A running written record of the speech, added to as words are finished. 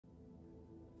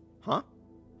Huh?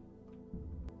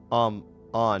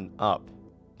 On up.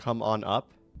 Come on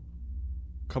up.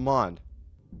 Come on.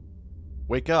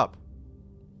 Wake up.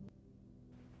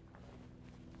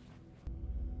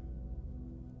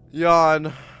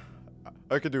 Yawn.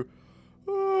 I could do.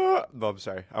 No, I'm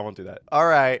sorry. I won't do that. All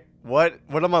right. What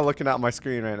am I looking at on my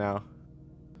screen right now?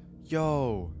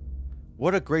 Yo,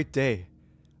 what a great day.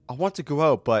 I want to go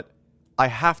out, but I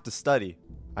have to study.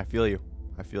 I feel you.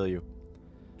 I feel you.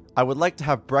 I would like to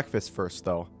have breakfast first,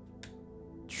 though.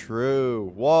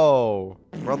 True. Whoa.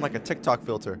 We're on like a TikTok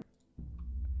filter.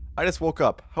 I just woke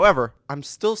up. However, I'm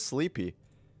still sleepy.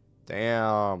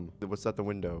 Damn. What's at the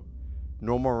window?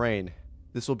 No more rain.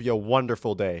 This will be a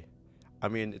wonderful day. I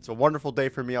mean, it's a wonderful day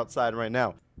for me outside right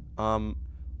now.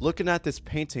 Looking at this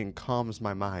painting calms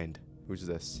my mind. Who's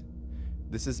this?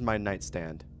 This is my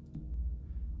nightstand.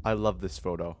 I love this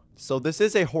photo. So this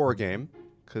is a horror game.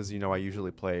 Because, you know, I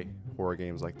usually play horror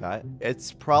games like that.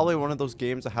 It's probably one of those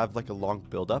games that have like a long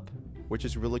build-up, which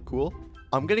is really cool.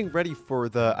 I'm getting ready for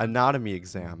the anatomy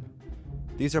exam.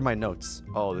 These are my notes.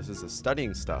 Oh, this is the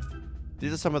studying stuff.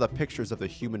 These are some of the pictures of the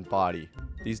human body.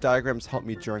 These diagrams help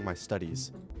me during my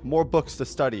studies. More books to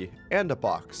study, and a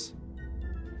box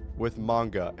with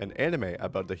manga and anime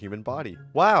about the human body.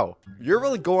 Wow, you're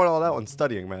really going all out on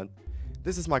studying, man.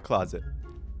 This is my closet.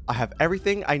 I have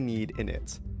everything I need in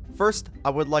it. First, I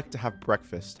would like to have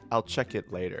breakfast. I'll check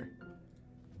it later.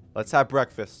 Let's have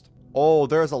breakfast. Oh,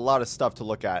 there's a lot of stuff to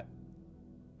look at.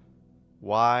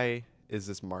 Why is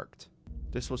this marked?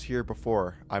 This was here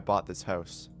before I bought this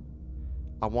house.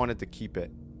 I wanted to keep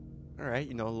it. Alright,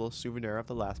 you know, a little souvenir of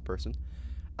the last person.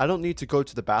 I don't need to go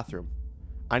to the bathroom.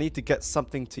 I need to get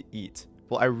something to eat.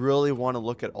 Well, I really want to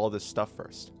look at all this stuff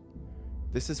first.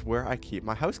 This is where I keep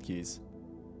my house keys.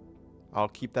 I'll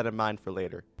keep that in mind for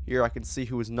later. Here, I can see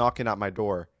who is knocking at my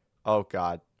door. Oh,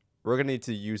 God. We're going to need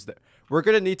to use that. We're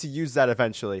going to need to use that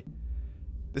eventually.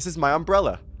 This is my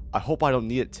umbrella. I hope I don't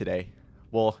need it today.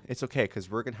 Well, it's okay,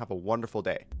 because we're going to have a wonderful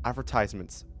day.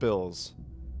 Advertisements. Bills.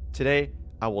 Today,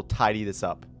 I will tidy this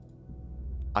up.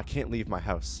 I can't leave my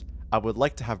house. I would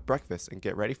like to have breakfast and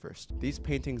get ready first. These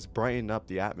paintings brighten up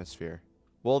the atmosphere.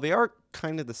 Well, they are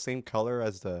kind of the same color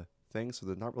as the thing, so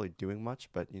they're not really doing much,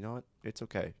 but you know what? It's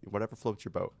okay. Whatever floats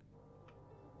your boat.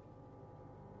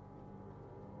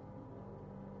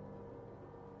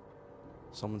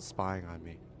 Someone's spying on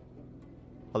me.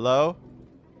 Hello?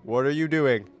 What are you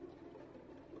doing?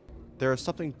 There is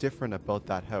something different about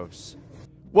that house.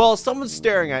 Well, someone's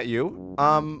staring at you.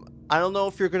 I don't know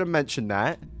if you're gonna mention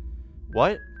that.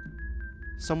 What?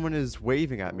 Someone is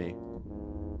waving at me.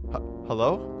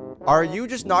 Hello? Are you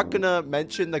just not gonna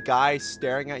mention the guy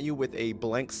staring at you with a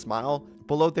blank smile?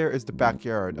 Below there is the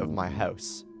backyard of my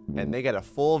house. And they get a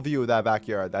full view of that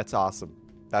backyard. That's awesome.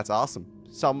 That's awesome.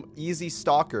 Some easy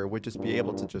stalker would just be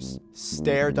able to just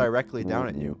stare directly down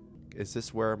at you. Is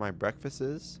this where my breakfast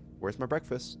is? Where's my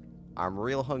breakfast? I'm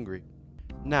real hungry.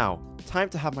 Now, time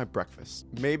to have my breakfast.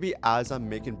 Maybe as I'm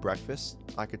making breakfast,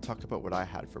 I could talk about what I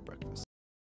had for breakfast.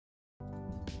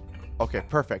 Okay,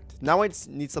 perfect. Now I just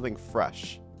need something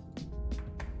fresh.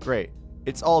 Great.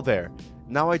 It's all there.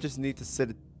 Now I just need to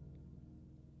sit.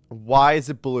 Why is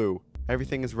it blue?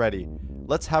 Everything is ready.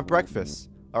 Let's have breakfast.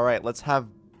 All right, let's have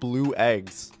blue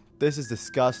eggs. This is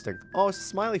disgusting. Oh, it's a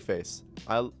smiley face.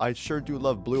 I sure do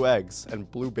love blue eggs and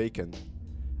blue bacon.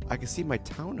 I can see my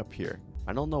town up here.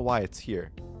 I don't know why it's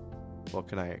here. Well,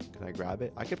 can I grab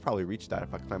it? I could probably reach that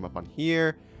if I climb up on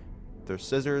here. There's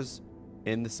scissors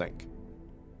in the sink.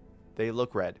 They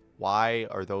look red. Why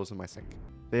are those in my sink?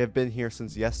 They have been here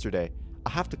since yesterday. I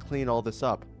have to clean all this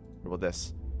up. What about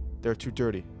this? They're too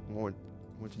dirty. I'm going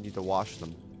to need to wash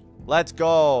them. Let's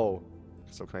go.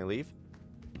 So can I leave?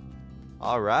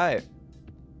 All right.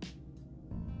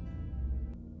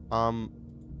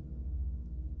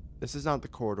 This is not the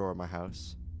corridor of my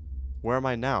house. Where am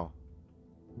I now?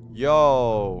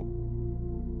 Yo.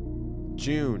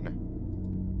 June.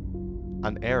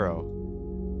 An arrow.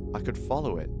 I could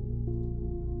follow it.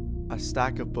 A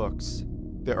stack of books.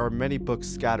 There are many books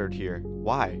scattered here.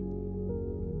 Why?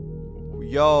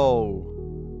 Yo.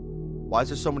 Why is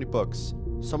there so many books?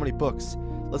 So many books.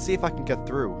 Let's see if I can get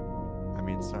through. I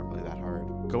mean, it's not really that hard.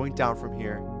 Going down from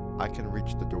here, I can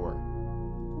reach the door.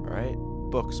 Alright?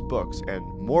 Books, books, and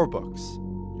more books.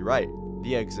 You're right.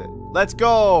 The exit. Let's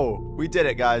go! We did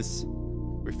it, guys.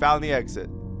 We found the exit.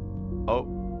 Oh.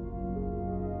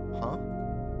 Huh?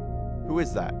 Who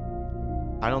is that?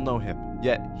 I don't know him.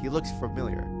 Yet, he looks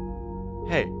familiar.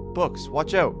 Hey, books,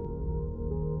 watch out.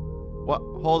 What?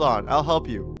 Hold on, I'll help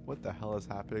you. What the hell is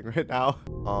happening right now?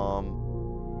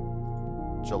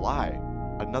 July.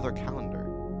 Another calendar.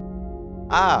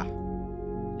 Ah!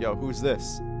 Yo, who's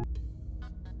this?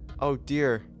 Oh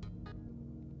dear.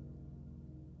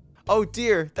 Oh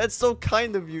dear, that's so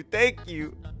kind of you. Thank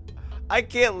you. I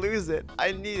can't lose it.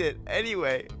 I need it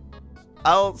anyway.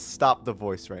 I'll stop the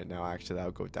voice right now. Actually,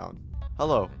 that'll go down.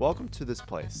 Hello, welcome to this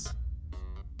place.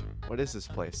 What is this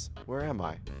place? Where am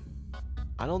I?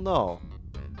 I don't know.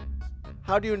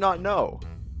 How do you not know?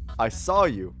 I saw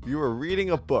you. You were reading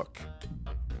a book.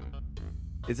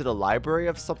 Is it a library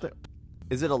of something?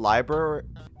 Is it a library?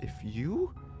 If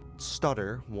you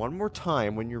stutter one more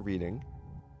time when you're reading,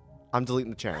 I'm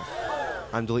deleting the channel.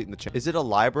 I'm deleting the channel. Is it a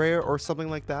library or something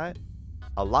like that?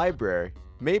 A library?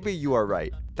 Maybe you are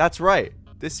right. That's right.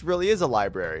 This really is a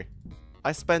library.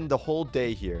 I spend the whole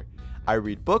day here. I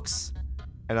read books,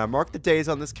 and I mark the days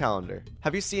on this calendar.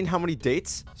 Have you seen how many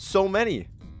dates? So many.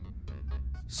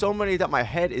 So many that my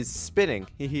head is spinning.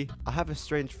 Hehe. I have a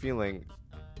strange feeling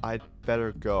I'd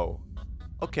better go.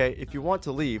 Okay, if you want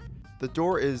to leave, the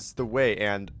door is the way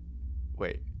and...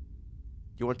 Wait.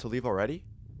 You want to leave already?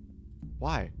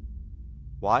 Why?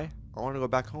 Why? I want to go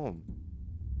back home.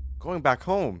 Going back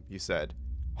home, you said.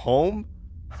 Home?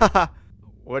 Haha.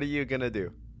 What are you gonna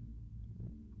do?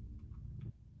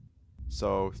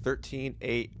 So, 13,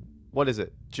 8... What is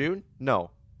it? June?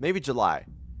 No. Maybe July.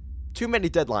 Too many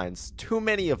deadlines. Too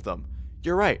many of them.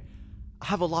 You're right. I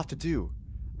have a lot to do.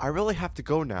 I really have to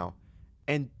go now.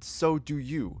 And so do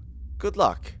you. Good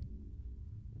luck.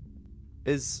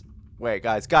 Wait,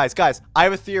 guys. I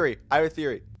have a theory.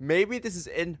 Maybe this is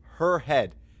in her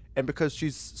head. And because she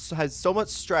has so much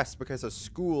stress because of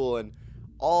school and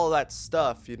all that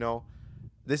stuff, you know.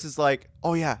 This is like,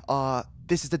 oh yeah,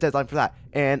 this is the deadline for that.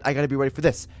 And I gotta be ready for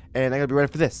this. And I gotta be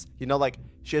ready for this. You know, like,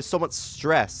 she has so much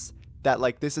stress that,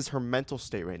 like, this is her mental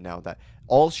state right now. That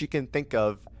all she can think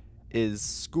of is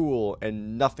school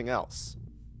and nothing else.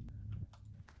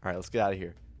 Alright, let's get out of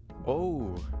here.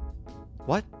 Oh.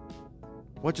 What?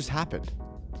 What just happened?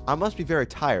 I must be very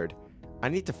tired. I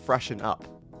need to freshen up.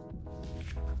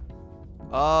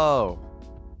 Oh.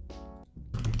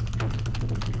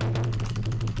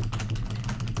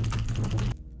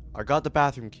 I got the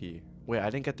bathroom key. Wait, I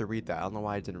didn't get to read that. I don't know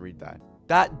why I didn't read that.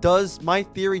 My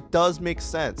theory does make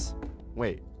sense.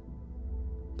 Wait.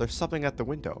 There's something at the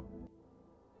window.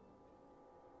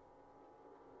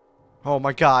 Oh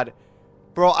my god.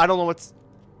 Bro, I don't know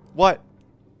what?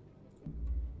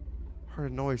 I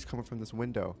heard a noise coming from this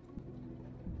window.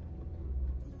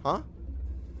 Huh?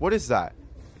 What is that?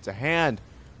 It's a hand.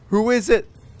 Who is it?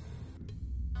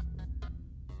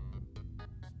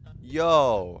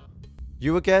 Yo.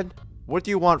 You again? What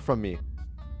do you want from me?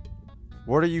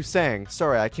 What are you saying?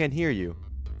 Sorry, I can't hear you.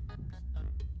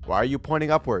 Why are you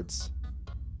pointing upwards?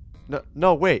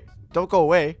 No, wait. Don't go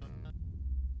away.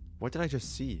 What did I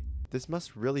just see? This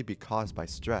must really be caused by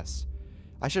stress.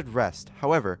 I should rest.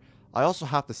 However, I also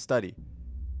have to study.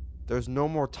 There's no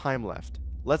more time left.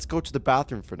 Let's go to the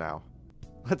bathroom for now.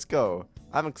 Let's go.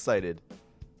 I'm excited.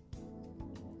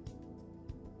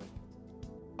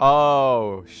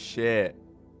 Oh, shit.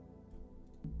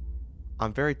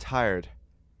 I'm very tired.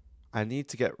 I need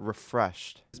to get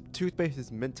refreshed. This toothpaste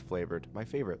is mint flavored. My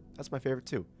favorite. That's my favorite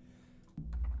too.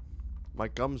 My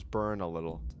gums burn a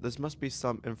little. This must be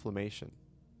some inflammation.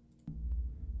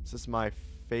 This is my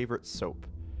favorite soap.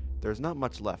 There's not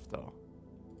much left though.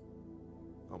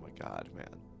 Oh my god, man.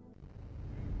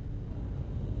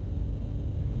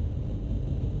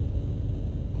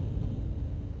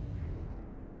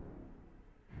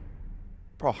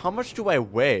 Bro, how much do I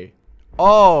weigh?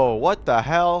 Oh, what the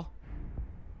hell?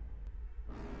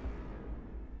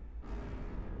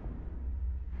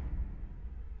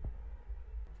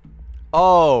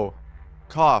 Oh,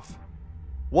 cough.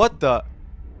 What the?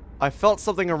 I felt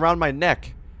something around my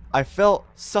neck. I felt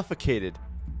suffocated.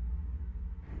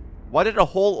 Why did a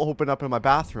hole open up in my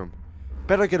bathroom?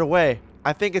 Better get away.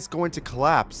 I think it's going to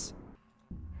collapse.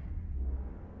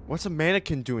 What's a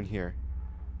mannequin doing here?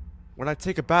 When I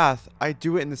take a bath, I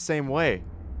do it in the same way.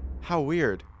 How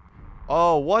weird.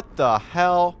 Oh, what the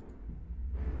hell?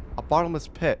 A bottomless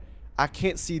pit. I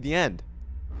can't see the end.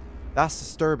 That's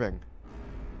disturbing.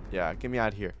 Yeah, get me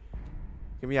out of here.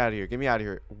 Get me out of here. Get me out of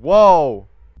here. Whoa!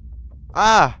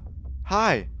 Ah!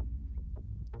 Hi!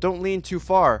 Don't lean too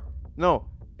far. No,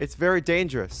 it's very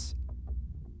dangerous.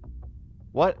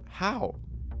 What? How?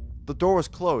 The door was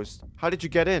closed. How did you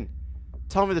get in?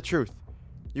 Tell me the truth.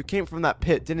 You came from that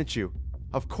pit, didn't you?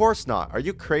 Of course not. Are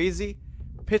you crazy?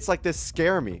 Pits like this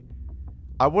scare me.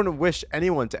 I wouldn't wish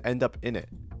anyone to end up in it.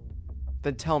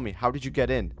 Then tell me, how did you get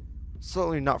in?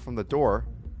 Certainly not from the door.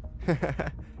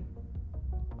 I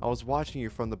was watching you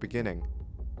from the beginning.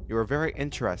 You were very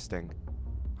interesting.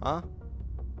 Huh?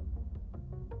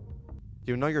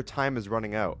 You know your time is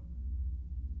running out.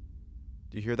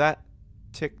 Do you hear that?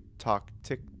 Tick tock,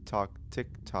 tick tock, tick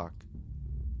tock.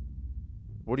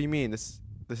 What do you mean? This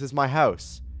is my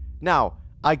house. Now,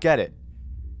 I get it.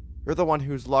 You're the one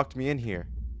who's locked me in here.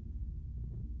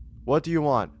 What do you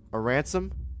want? A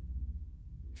ransom?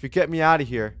 If you get me out of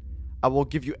here, I will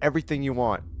give you everything you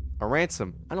want. A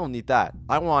ransom? I don't need that.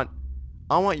 I want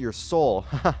your soul.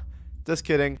 Just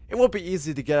kidding. It won't be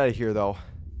easy to get out of here though.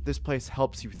 This place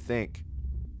helps you think.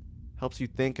 Helps you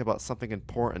think about something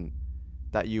important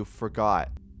that you forgot.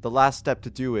 The last step to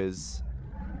do is...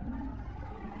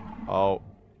 Oh.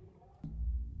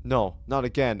 No, not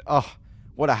again. Ugh,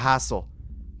 what a hassle.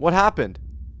 What happened?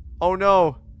 Oh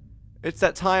no. It's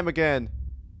that time again.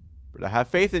 But I have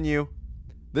faith in you.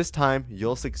 This time,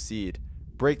 you'll succeed.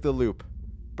 Break the loop.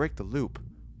 Break the loop?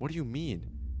 What do you mean?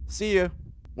 See ya.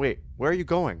 Wait, where are you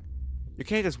going? You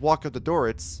can't just walk out the door,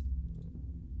 it's...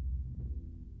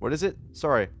 What is it?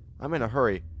 Sorry, I'm in a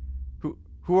hurry.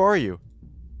 Who are you?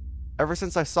 Ever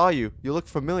since I saw you, you look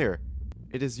familiar.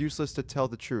 It is useless to tell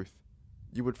the truth.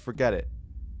 You would forget it.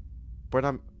 But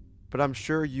I'm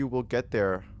sure you will get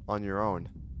there on your own.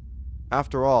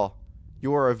 After all,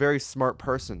 you are a very smart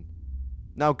person.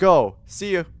 Now go.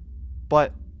 See you.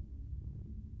 But...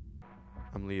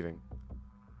 I'm leaving.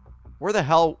 Where the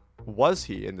hell was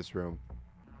he in this room?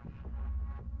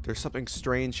 There's something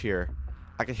strange here.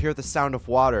 I can hear the sound of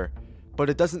water, but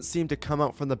it doesn't seem to come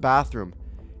out from the bathroom.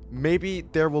 Maybe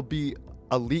there will be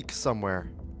a leak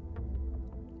somewhere.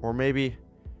 Or maybe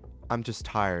I'm just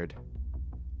tired.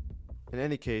 In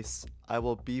any case, I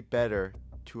will be better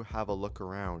to have a look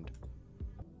around.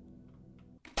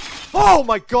 Oh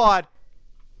my god!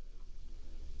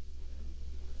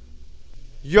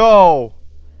 Yo!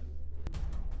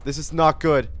 This is not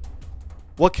good.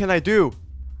 What can I do?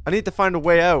 I need to find a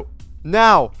way out.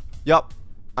 Now! Yup,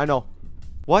 I know.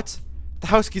 What? The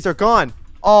house keys are gone.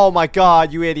 Oh my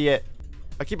god, you idiot.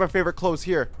 I keep my favorite clothes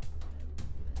here.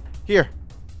 Here.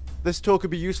 This tool could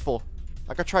be useful.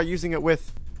 I could try using it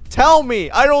with... Tell me!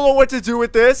 I don't know what to do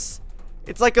with this!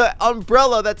 It's like an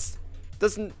umbrella that's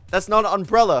not an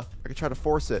umbrella. I could try to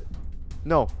force it.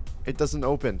 No, it doesn't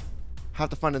open. Have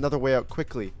to find another way out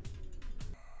quickly.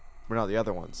 We're not the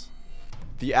other ones.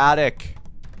 The attic.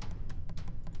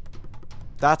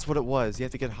 That's what it was. You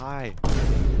have to get high.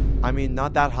 I mean,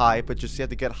 not that high, but just you have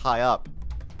to get high up.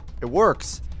 It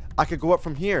works. I could go up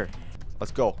from here.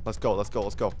 Let's go. Let's go. Let's go.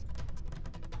 Let's go.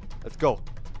 Let's go.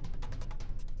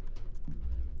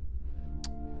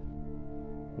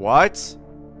 What?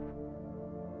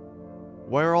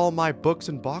 Where are all my books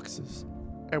and boxes?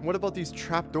 And what about these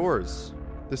trapdoors?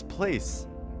 This place.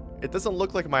 It doesn't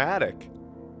look like my attic.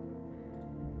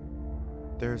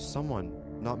 There's someone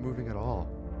not moving at all.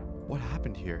 What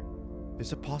happened here?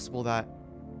 Is it possible that...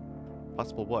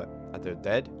 Possible what? That they're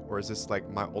dead? Or is this like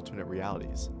my alternate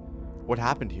realities? What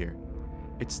happened here?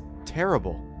 It's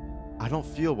terrible. I don't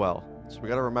feel well. So we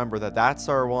gotta remember that that's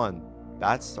our one.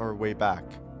 That's our way back.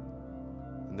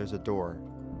 And there's a door.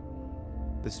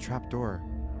 This trap door.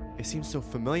 It seems so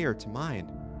familiar to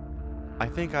mine. I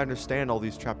think I understand all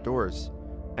these trapdoors.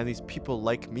 And these people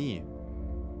like me.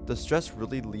 Does stress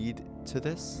really lead to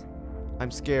this?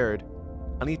 I'm scared.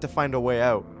 I need to find a way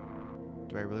out.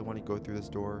 Do I really want to go through this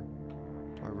door?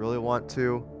 Do I really want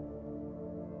to?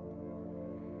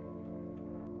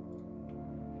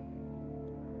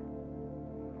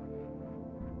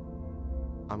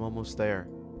 I'm almost there.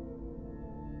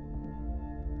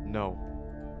 No.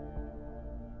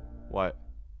 What?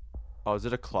 Oh, is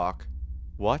it a clock?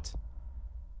 What?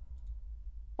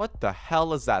 What the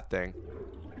hell is that thing?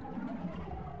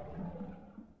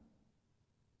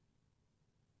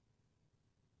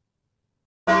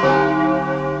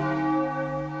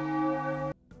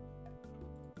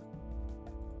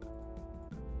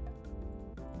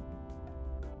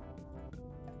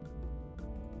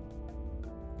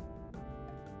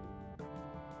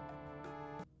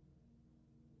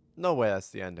 No way that's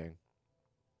the ending.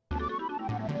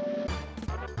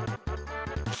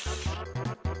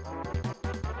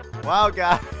 Wow,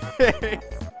 guys.